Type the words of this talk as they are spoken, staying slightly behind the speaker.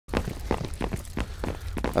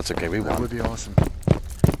That's okay, we won. That would be awesome.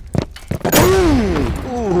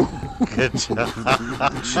 Ooh! Good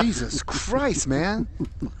job. Jesus Christ, man.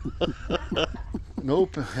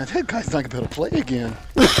 Nope. That guy's not going to be able to play again.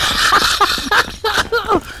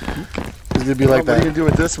 It's going to be like What are you that. going to do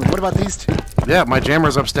with this one? What about these two? Yeah, my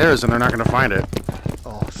jammer's upstairs and they're not going to find it.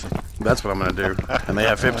 Awesome. That's what I'm going to do. And they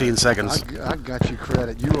have 15 seconds. I got you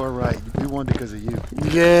credit. You are right. We won because of you.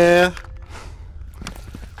 Yeah.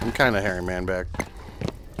 I'm kind of Harry Man back.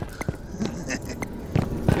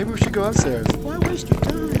 Maybe we should go upstairs. Why waste your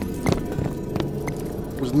time?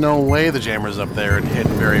 There's no way the jammer's up there and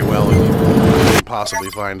hidden very well and you couldn't possibly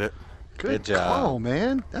find it. Good job. Oh,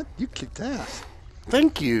 man. You kicked ass.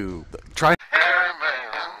 Thank you. Try.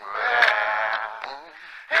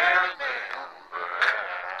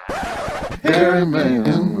 Harry Man.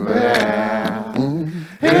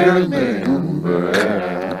 Harry Man.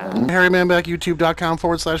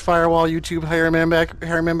 HarryManBackYouTube.com/firewall YouTube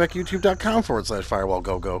HarryManBackYouTube.com/firewall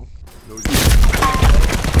go.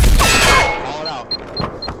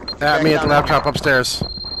 At me at the laptop upstairs.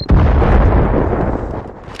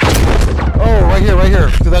 Oh, right here.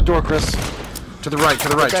 To that door, Chris. To the right. Two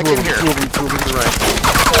of them to the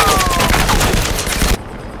right.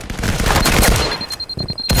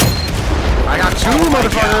 I got two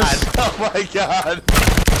motherfuckers. Oh my god.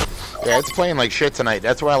 Yeah, it's playing like shit tonight.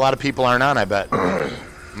 That's why a lot of people aren't on, I bet.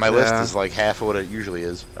 My list is like half of what it usually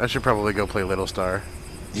is. I should probably go play Little Star.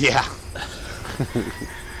 Yeah.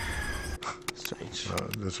 Strange.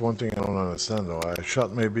 There's one thing I don't understand though. I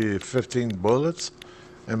shot maybe 15 bullets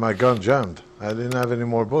and my gun jammed. I didn't have any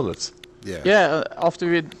more bullets. Yeah, after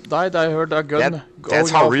we died I heard a gun That's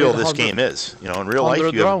how real this game is. You know, in real life you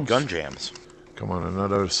have rounds. gun jams. Come on,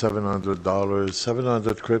 another $700,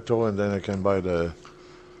 700 crypto, and then I can buy I'm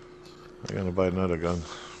gonna buy another gun.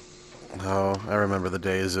 Oh, I remember the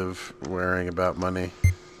days of worrying about money.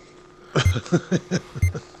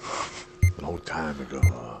 Long time ago.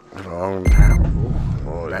 A long time ago.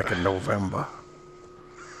 Oh, back in November.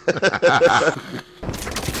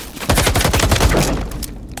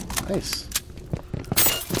 Nice.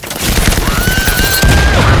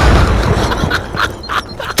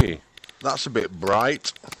 That's a bit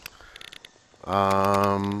bright.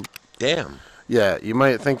 Damn. Yeah, you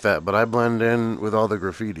might think that, but I blend in with all the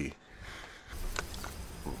graffiti.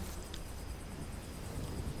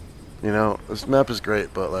 You know, this map is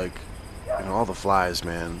great, but like, you know, all the flies,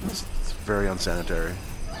 man, it's very unsanitary.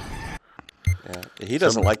 Yeah, he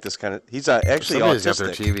doesn't like this kind of. He's actually Somebody's autistic.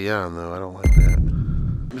 got their TV on though. I don't like that.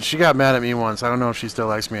 She got mad at me once. I don't know if she still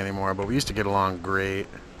likes me anymore, but we used to get along great.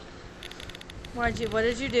 What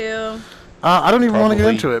did you do? I don't even want to get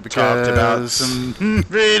into it because talked about some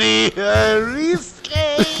pretty risky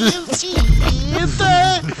and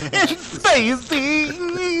spicy.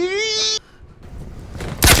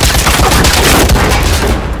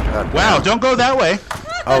 Wow! Don't go that way.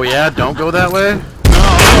 Oh yeah, don't go that way.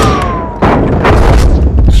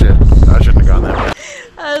 Shit, I shouldn't have gone that way.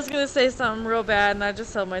 I was gonna say something real bad and I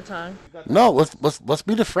just held my tongue. No, let's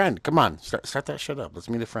meet a friend. Come on, start that shit up. Let's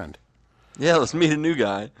meet a friend. Yeah, let's meet a new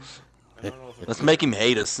guy. Let's make him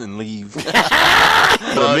hate us and leave. The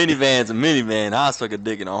minivan's a minivan. I'll suck a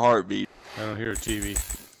dick in a heartbeat. I don't hear a TV.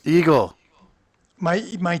 Eagle.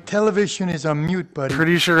 My television is on mute, buddy.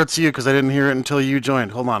 Pretty sure it's you because I didn't hear it until you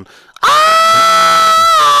joined. Hold on.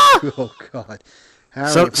 Oh God. Harry,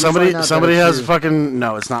 So if we find out that somebody it's has you- fucking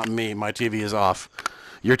no. It's not me. My TV is off.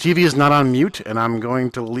 Your TV is not on mute, and I'm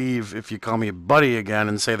going to leave if you call me buddy again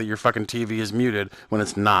and say that your fucking TV is muted when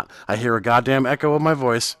it's not. I hear a goddamn echo of my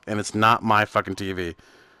voice, and it's not my fucking TV.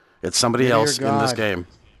 It's somebody Maybe else you're in this God. game.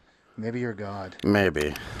 Maybe you're God.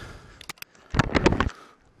 Maybe.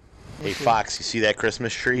 Hey Fox, you see that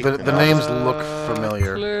Christmas tree? The names look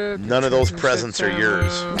familiar. None of those presents are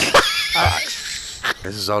yours. Fox.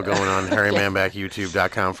 This is all going on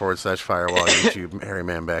HarryManBackYouTube.com/firewall YouTube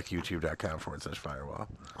HarryManBackYouTube.com/firewall.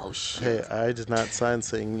 Oh shit. Hey, I did not sign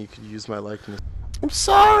saying you could use my likeness. I'm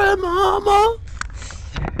sorry, Mama.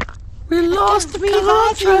 We lost the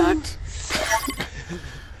contract.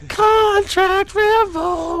 Contract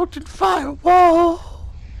revoked and firewall.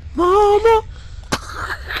 Mama.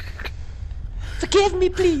 Forgive me,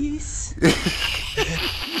 please.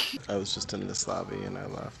 I was just in this lobby and I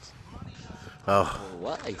left. Oh.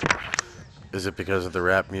 Why? Is it because of the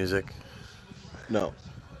rap music? No.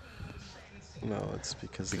 No, it's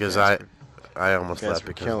because I almost guys left were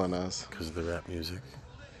because killing us. Because of the rap music.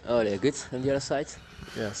 Oh, they're good on the other side?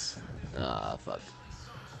 Yes. Ah, fuck.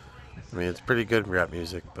 I mean, it's pretty good rap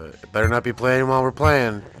music, but it better not be playing while we're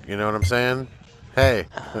playing. You know what I'm saying? Hey,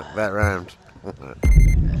 that rhymed.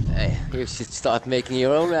 Hey, you should start making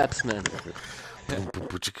your own raps, man.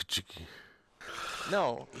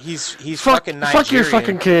 No, he's fucking Fucking Nigerian. fuck your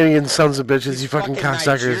fucking Canadian sons of bitches, you fucking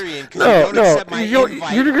cocksuckers. Nigerian 'cause No, you don't no, accept my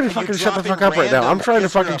invite, you're gonna and fucking you shut the drop fuck in up right now. I'm random trying to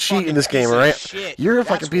because you're fucking a cheat in fucking this game, piece of alright? shit. You're a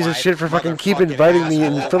fucking That's piece of why, shit for fucking keep motherfucking inviting me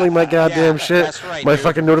and asshole. filling my goddamn Yeah, shit, that's right, my dude.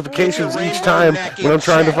 fucking notifications Rainbow each time necking when I'm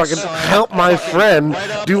trying to checks, fucking son. help my friend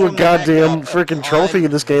Right up do a on the neck goddamn up, freaking son. trophy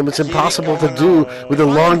in this game. It's Get it impossible to going do on. with a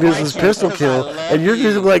Why long invite distance you? pistol 'Cause kill, I and you're love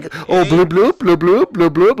just you. like, oh, bloop, bloop, bloop, bloop, bloop,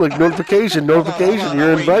 bloop, like notification, Hold notification, on, you're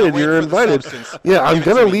wait, now invited, wait you're for the invited. substance. Yeah, I'm Give it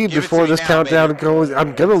gonna to me. leave Give it before to me this now, countdown baby. goes.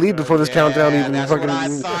 I'm gonna leave before this countdown even that's fucking. what I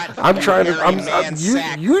thought. I'm You trying to. hairy man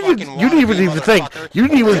sack, You fucking didn't even wannabe think. motherfucker. You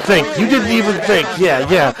didn't even think. You didn't even think.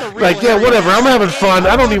 Yeah. Like, yeah, whatever. I'm having fun.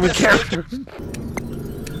 I don't even care.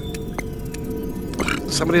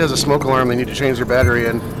 Somebody has a smoke alarm. They need to change their battery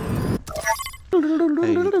in. Hey,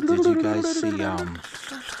 did you guys see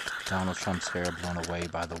Donald Trump's hair blown away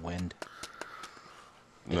by the wind?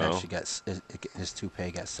 It No. actually got his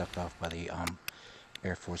toupee got sucked off by the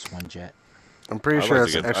Air Force One jet. I'm pretty sure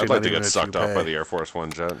it's actually I'd like not to even get a sucked off toupee. by the Air Force One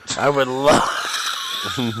jet. I would love.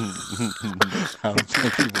 I don't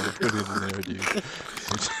think you would have put it in there, dude.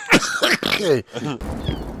 Okay.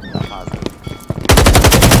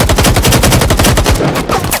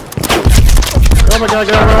 Oh my god,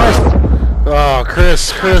 get out of my life! Oh,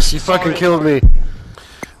 Chris, you fucking killed me.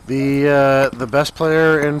 The best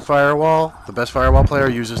player in Firewall, the best Firewall player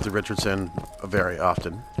uses the Richardson very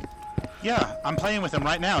often. Yeah, I'm playing with him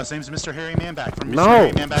right now. His name's Mr. Harry Manback from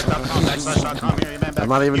No. MrHarryManback.com/.com Harry Manback. I'm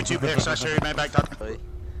not even- YouTube /HarryManback.com.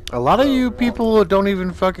 A lot of you people don't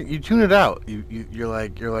even fucking you tune it out. You're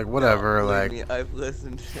like whatever. No, like believe me, I've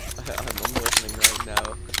listened. I'm listening right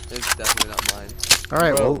now. It's definitely not mine. all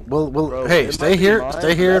right, Bro, well, bro, hey, it stay might be here, mine,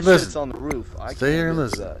 stay here but and that shit's listen. on the roof. I Stay here and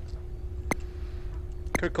can't listen.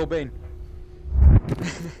 Kurt Cobain.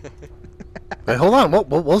 Hey, hold on.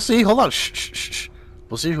 We'll see. Hold on. Shh.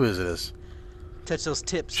 We'll see who it is. Touch those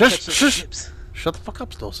tips. Shush. Shut the fuck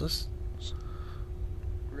up, Stolsis.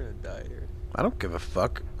 We're gonna die here. I don't give a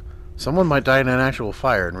fuck. Someone might die in an actual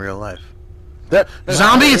fire in real life. That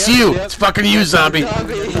zombie, it's you. It's fucking you, zombie.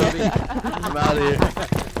 Zombie. I'm out of here.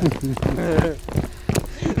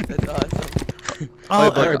 That's awesome.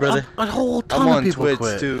 Oh, Hey, brother. a whole ton I'm of on people Twitch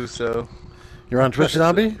quit. too, so You're on Twitch,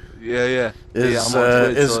 zombie? yeah. Yeah, Is I'm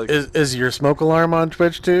on Twitch, so, like- is your smoke alarm on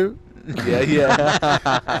Twitch too? Yeah.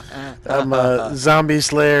 I'm zombie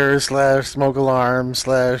slayer / smoke alarm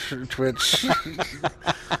 / Twitch /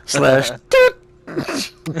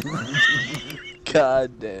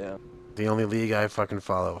 God damn. the only league I fucking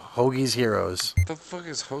follow. Hoagie's Heroes. What the fuck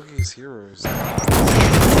is Hoagie's Heroes?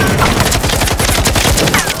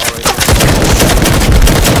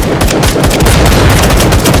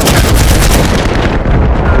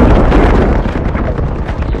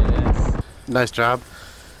 Nice job.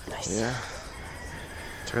 yeah.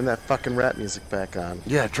 Turn that fucking rap music back on.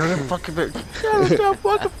 Yeah, turn it fucking bit. Stop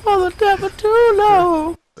fucking for the devil too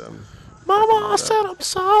long. Mama, I said I'm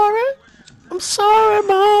sorry. I'm sorry,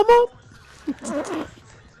 Mama.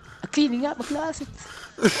 Cleaning up my closet.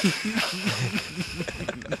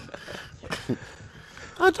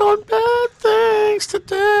 I done bad things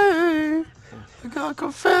today. I gotta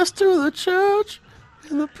confess to the church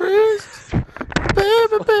and the priest.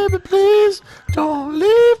 Baby, please don't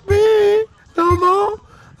leave me no more.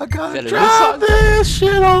 I gotta drive this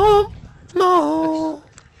shit on. No.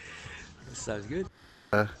 Sounds good.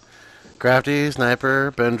 Crafty,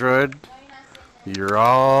 Sniper, Bendroid, you're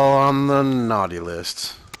all on the naughty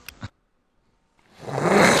list.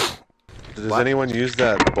 Does anyone use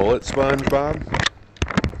that bullet sponge, Bob?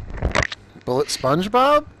 Bullet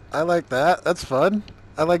SpongeBob? I like that. That's fun.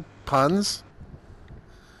 I like puns.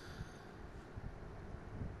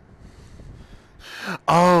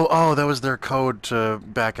 Oh, that was their code to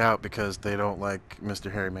back out because they don't like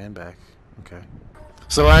Mr. Harry Manback. Okay.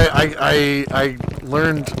 So I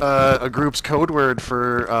learned a group's code word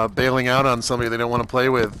for bailing out on somebody they don't want to play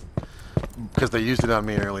with because they used it on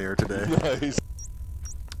me earlier today. Nice.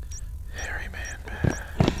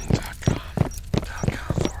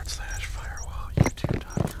 HarryManback.com/firewall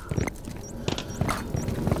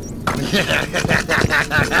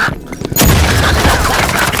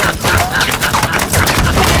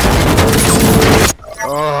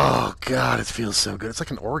Oh god, it feels so good. It's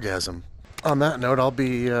like an orgasm. On that note, I'll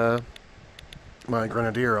be my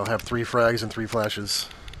grenadier. I'll have 3 frags and 3 flashes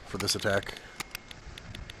for this attack.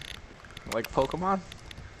 Like Pokemon?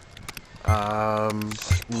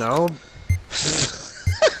 No.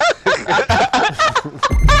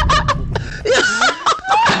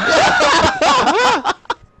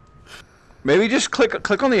 Maybe just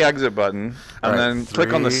click on the exit button, and Right, then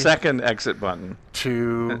click on the 3, second exit button. 2,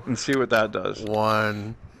 2, and see what that does.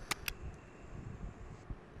 1.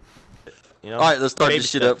 You know? All right, let's start Baby this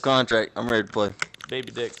shit steps. up. Contract. I'm ready to play.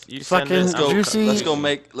 Baby dicks. You Fucking send it. Juicy. Let's go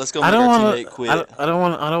make I our don't wanna, teammate quit. I don't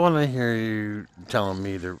want to hear you telling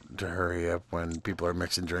me to hurry up when people are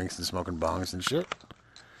mixing drinks and smoking bongs and shit.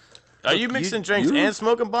 Are you mixing drinks and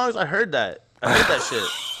smoking bongs? I heard that. I heard that shit.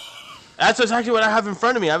 That's exactly what I have in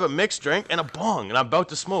front of me. I have a mixed drink and a bong, and I'm about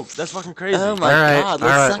to smoke. That's fucking crazy. Oh my god,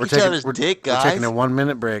 let's suck each other's dick, guys. We're taking a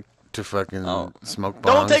 1-minute break to fucking smoke bongs.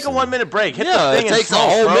 Don't take a 1-minute break. Hit the thing it takes and smoke, a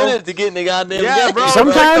whole bro. minute to get in the goddamn game. bro.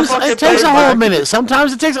 Sometimes it takes a whole minute.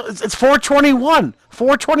 Sometimes it takes. It's 4:21.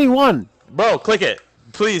 4:21. Bro, click it.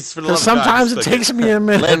 Please, for the love of God. Sometimes it takes me a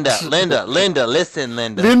minute. Linda, listen,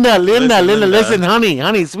 Linda. Linda, listen,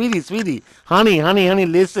 honey, sweetie, honey,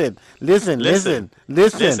 listen,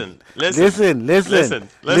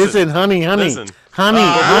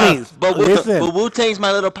 honey, But listen. Wu-Tang's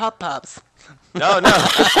my little pop-pops. No.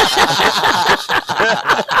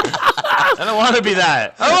 I don't want to be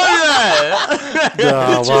that. I want to be that.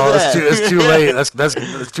 No, well, it's too late.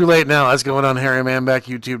 It's too late now. That's going on HarryManback,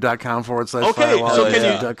 YouTube.com/Firewall. Okay, so can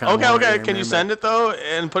you? YouTube.com Okay. Can you send it though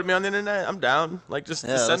and put me on the internet? I'm down. Like just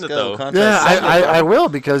send it though. Yeah, I will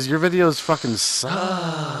because your videos fucking suck.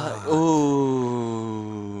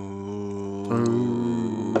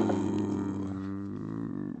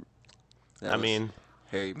 I mean,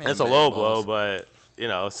 Harry it's a low blow, but you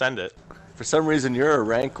know, send it. For some reason, you're a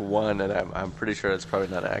rank 1, and I'm pretty sure it's probably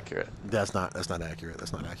not accurate. That's not accurate.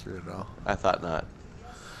 That's not accurate at all. I thought not.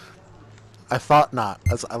 I thought not.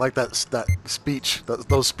 I like that speech.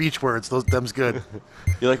 Those speech words. Them's good.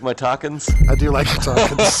 You like my talkins? I do like your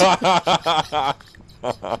talkins.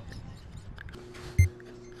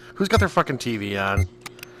 Who's got their fucking TV on?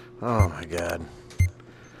 Oh my god.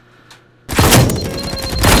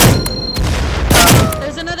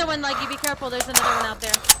 There's another one, Leggy. Be careful. There's another one out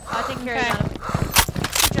there. I think Harry got him.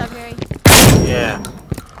 Good job, Harry. Yeah.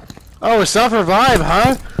 Oh, a self-revive,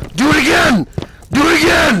 huh? Do it again! Do it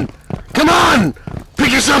again! Come on!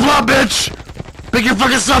 Pick yourself up, bitch! Pick your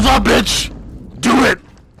fucking self up, bitch! Do it!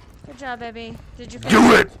 Good job, baby. Did you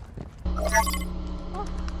Do it!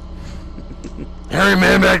 Harry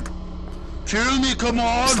Manback. Kill me, come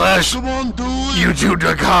on! / Come on, do it!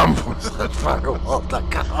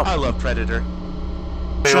 YouTube.com/Firewall.com. I love Predator.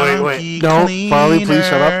 Wait. No, Farley, please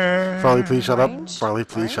shut up. Farley, please shut up. Farley,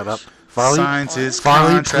 please shut up. Farley,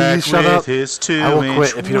 please shut up. I will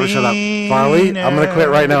quit if you don't shut up. Farley, I'm gonna quit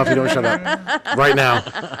right now if you don't shut up. Right now.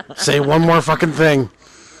 Say one more fucking thing.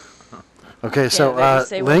 Okay, so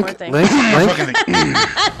Link.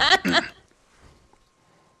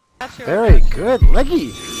 Very good,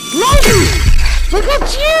 Leggy. Look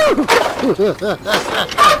at you!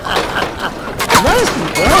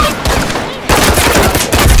 Nicely done.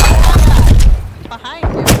 Behind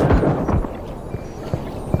you.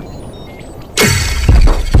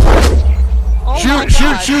 Oh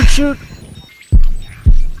Shoot!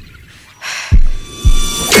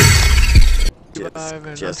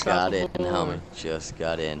 Just got in, homie. Just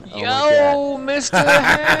got in. Yo, Mr.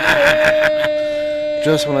 Harry!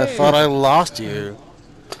 Just when I thought I lost you.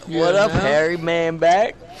 What up, Harry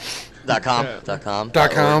Manback? .com.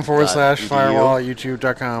 .com/Firewall.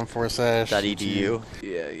 YouTube.com/edu.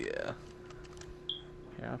 Yeah.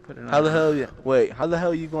 How the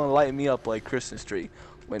hell you gonna light me up like Christmas tree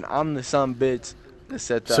when I'm the son bitch that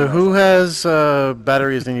set that? So who has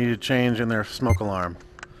batteries they need to change in their smoke alarm?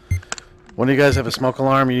 When you guys have a smoke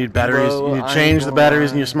alarm, you need batteries. Bro, you need to change the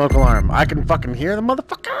batteries in your smoke alarm. I can fucking hear the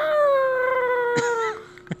motherfucker.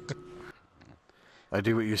 I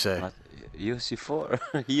do what you say. You C4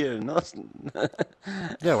 here, no.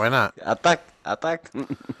 Yeah, why not? Attack.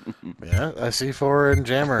 Yeah, I C4 and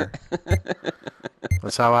jammer.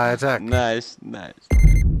 That's how I attack. Nice.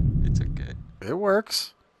 It's okay. It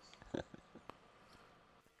works.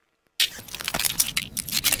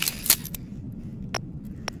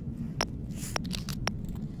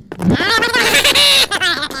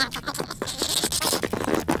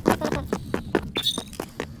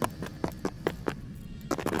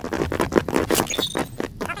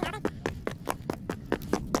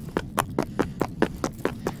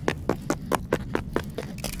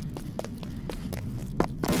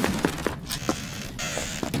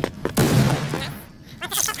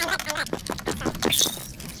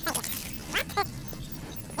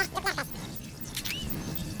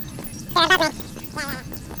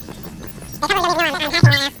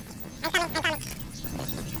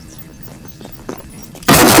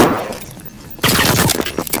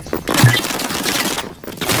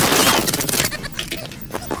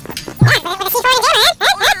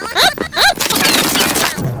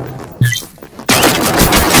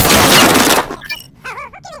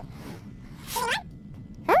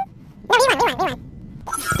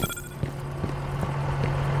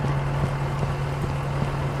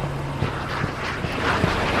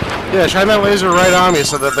 Yeah, shine that laser right on me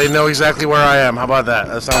so that they know exactly where I am. How about that?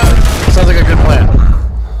 That sounds like a good plan.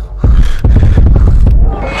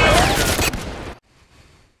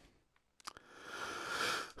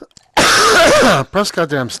 Press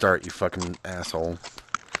goddamn start, you fucking asshole.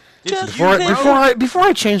 Before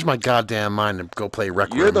I change my goddamn mind and go play Rec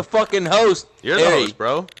Room. You're the fucking host. You're the host,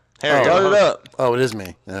 bro. Harry, start it up. Oh, it is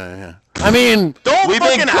me. Yeah. I mean, don't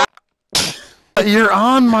fucking. You're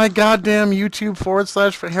on my goddamn YouTube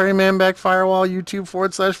 / Harry Manback Firewall YouTube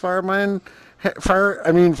 / Fireman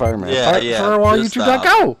Fireman Firewall YouTube.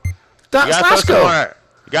 Go. Slash go.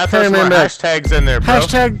 You got those more hashtags in there, bro.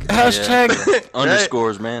 Hashtag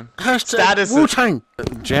underscores, man. Hashtag Wu-Tang.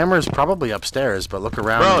 Jammer's probably upstairs, but look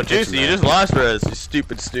around. Bro, Juicy, you just lost for us. You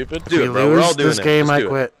stupid. Do it, bro. We're all doing this game. I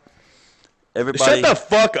quit. Everybody, shut the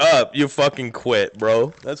fuck up. You fucking quit,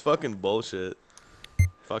 bro. That's fucking bullshit.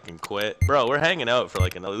 Fucking quit, bro. We're hanging out for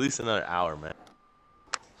like at least another hour, man.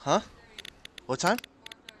 Huh? What time?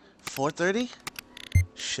 4:30?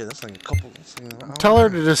 Shit, that's like a couple. Tell her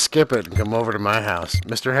to just skip it and come over to my house.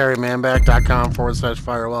 MrHarryManback.com /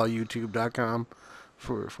 Firewall YouTube.com /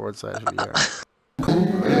 VR.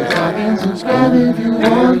 And subscribe if you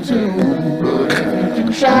want to. But if you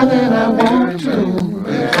too shy, then I want to.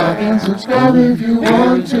 And subscribe if you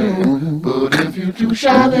want to. But if you too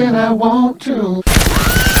shy, then I want to.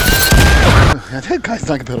 That guy's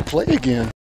not gonna be able to play again.